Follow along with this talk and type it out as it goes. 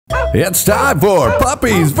It's time for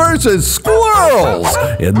Puppies versus Squirrels!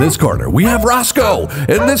 In this corner, we have Roscoe.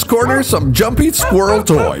 In this corner, some jumpy squirrel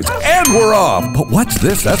toys. And we're off! But what's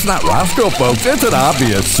this? That's not Roscoe, folks. It's an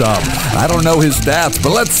obvious sub. I don't know his stats,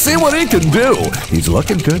 but let's see what he can do. He's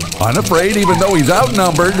looking good, unafraid even though he's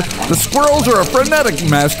outnumbered. The squirrels are a frenetic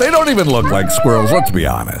mess. They don't even look like squirrels, let's be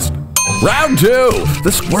honest. Round 2.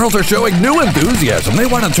 The squirrels are showing new enthusiasm. They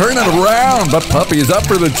want to turn it around, but Puppy is up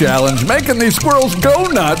for the challenge, making these squirrels go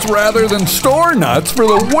nuts rather than store nuts for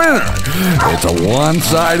the winner. It's a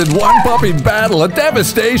one-sided, one-puppy battle, a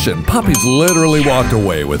devastation. Puppy's literally walked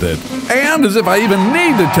away with it. And as if I even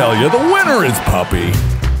need to tell you, the winner is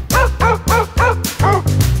Puppy.